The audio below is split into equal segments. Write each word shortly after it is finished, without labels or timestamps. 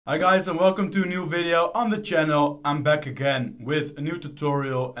Hi guys, and welcome to a new video on the channel. I'm back again with a new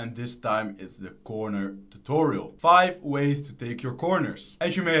tutorial, and this time it's the corner tutorial. 5 ways to take your corners.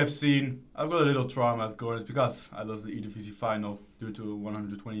 As you may have seen, I've got a little trauma at corners because I lost the EAFC final due to a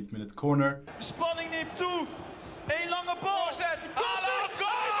 120-minute corner. Spanning neemt toe. Eén lange bal. Hallo,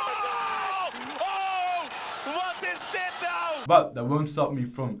 goal! Oh, what is dit now? But that won't stop me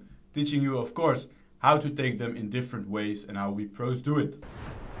from teaching you, of course, how to take them in different ways and how we pros do it.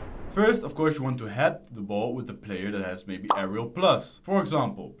 First, of course, you want to head the ball with a player that has maybe aerial plus. For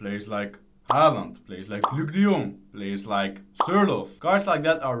example, players like Haaland, players like Luc de Jong, players like Surlof. Cards like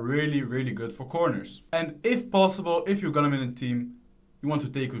that are really good for corners. And if possible, if you're gonna win a team, you want to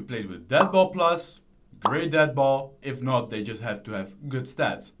take with players with dead ball plus, great dead ball. If not, they just have to have good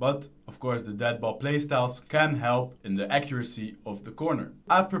stats. But of course, the dead ball playstyles can help in the accuracy of the corner.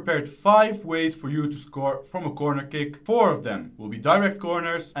 I've prepared 5 ways for you to score from a corner kick. 4 of them will be direct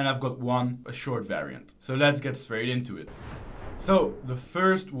corners, and I've got one, a short variant. So let's get straight into it. So the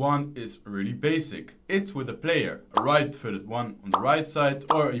first one is really basic. It's with a player. A right-footed one on the right side,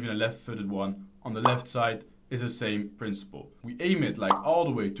 or even a left-footed one on the left side. Is the same principle. We aim it like all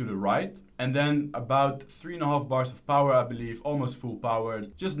the way to the right, and then about 3.5 bars of power, I believe, almost full power,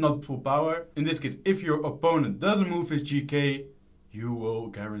 just not full power. In this case, if your opponent doesn't move his GK, you will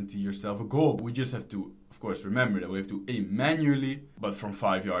guarantee yourself a goal. We just have to, of course, remember that we have to aim manually, but from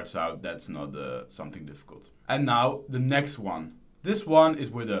 5 yards out, that's not something difficult. And now the next one. This one is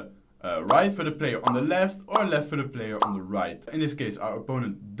with a right-footed player on the left or left-footed player on the right. In this case, our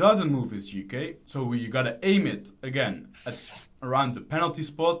opponent doesn't move his GK, so you gotta aim it again at around the penalty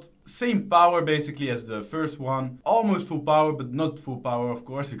spot. Same power basically as the first one, almost full power, but not full power, of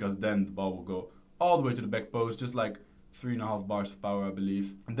course, because then the ball will go all the way to the back post, just like 3.5 bars of power, I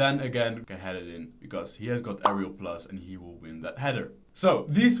believe. And then again, you can head it in because he has got aerial plus and he will win that header. So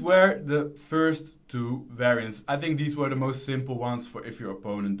these were the first 2 variants. I think these were the most simple ones for if your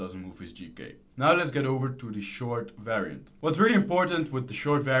opponent doesn't move his GK. Now let's get over to the short variant. What's really important with the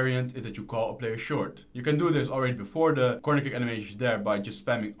short variant is that you call a player short. You can do this already before the corner kick animation is there by just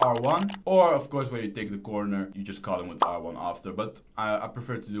spamming R1. Or of course when you take the corner, you just call him with R1 after. But I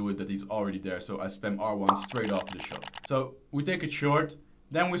prefer to do it that he's already there, so I spam R1 straight after the shot. So we take it short.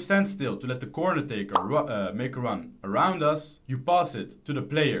 Then we stand still to let the corner taker make a run around us. You pass it to the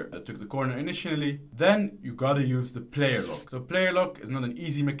player that took the corner initially. Then you gotta use the player lock. So player lock is not an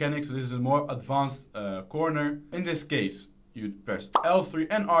easy mechanic, so this is a more advanced corner. In this case, you press L3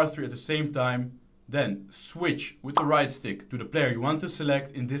 and R3 at the same time. Then switch with the right stick to the player you want to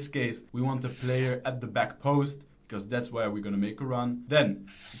select. In this case, we want the player at the back post, because that's where we're gonna make a run. Then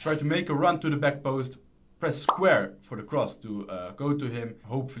try to make a run to the back post. Press square for the cross to go to him.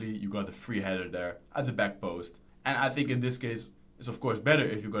 Hopefully you got a free header there at the back post. And I think in this case, it's of course better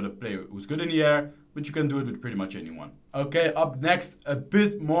if you got a player who's good in the air, but you can do it with pretty much anyone. Okay, up next, a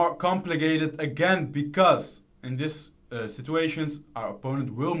bit more complicated again, because in this situations, our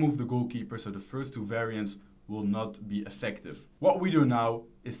opponent will move the goalkeeper, so the first 2 variants will not be effective. What we do now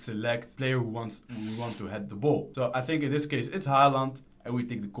is select player who we want to head the ball. So I think in this case, it's Haaland, and we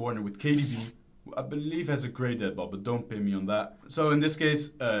take the corner with KDB. I believe has a great dead ball, but don't pin me on that. So in this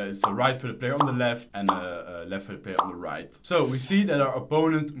case, it's a right-footed player on the left and a left-footed player on the right. So we see that our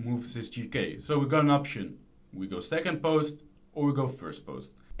opponent moves his GK. So we got an option. We go second post or we go first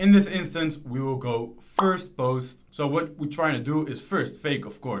post. In this instance, we will go first post. So what we're trying to do is first fake,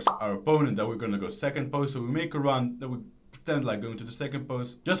 of course, our opponent that we're going to go second post. So we make a run that we pretend like going to the second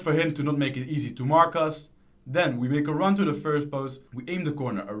post, just for him to not make it easy to mark us. Then we make a run to the first post, we aim the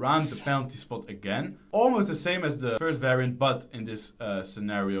corner around the penalty spot again. Almost the same as the first variant, but in this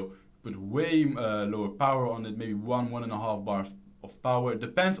scenario, put way lower power on it, maybe 1.5 bars of power. It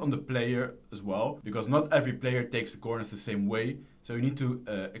depends on the player as well, because not every player takes the corners the same way. So you need to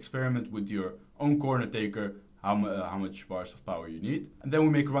experiment with your own corner taker, how much bars of power you need. And then we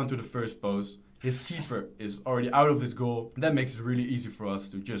make a run to the first post. His keeper is already out of his goal. That makes it really easy for us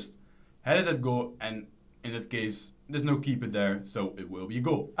to just head it at goal, and in that case, there's no keeper there, so it will be a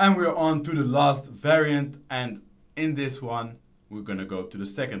goal. And we're on to the last variant, and in this one, we're gonna go to the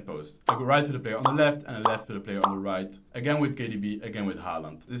second post. I go right to the player on the left and a left to the player on the right. Again with KDB, again with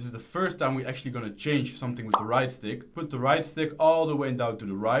Haaland. This is the first time we're actually gonna change something with the right stick. Put the right stick all the way down to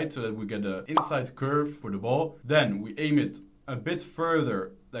the right so that we get an inside curve for the ball. Then we aim it a bit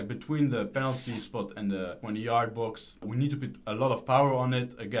further, like between the penalty spot and the 20-yard box. We need to put a lot of power on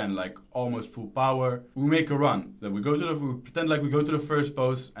it, again like almost full power. We make a run, then we pretend like we go to the first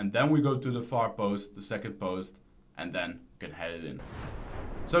post, and then we go to the far post, the second post, and then we can head it in.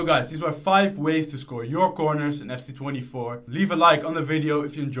 So guys, these were 5 ways to score your corners in FC24. Leave a like on the video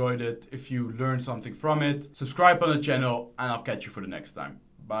if you enjoyed it, if you learned something from it. Subscribe on the channel, and I'll catch you for the next time.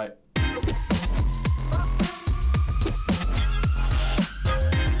 Bye.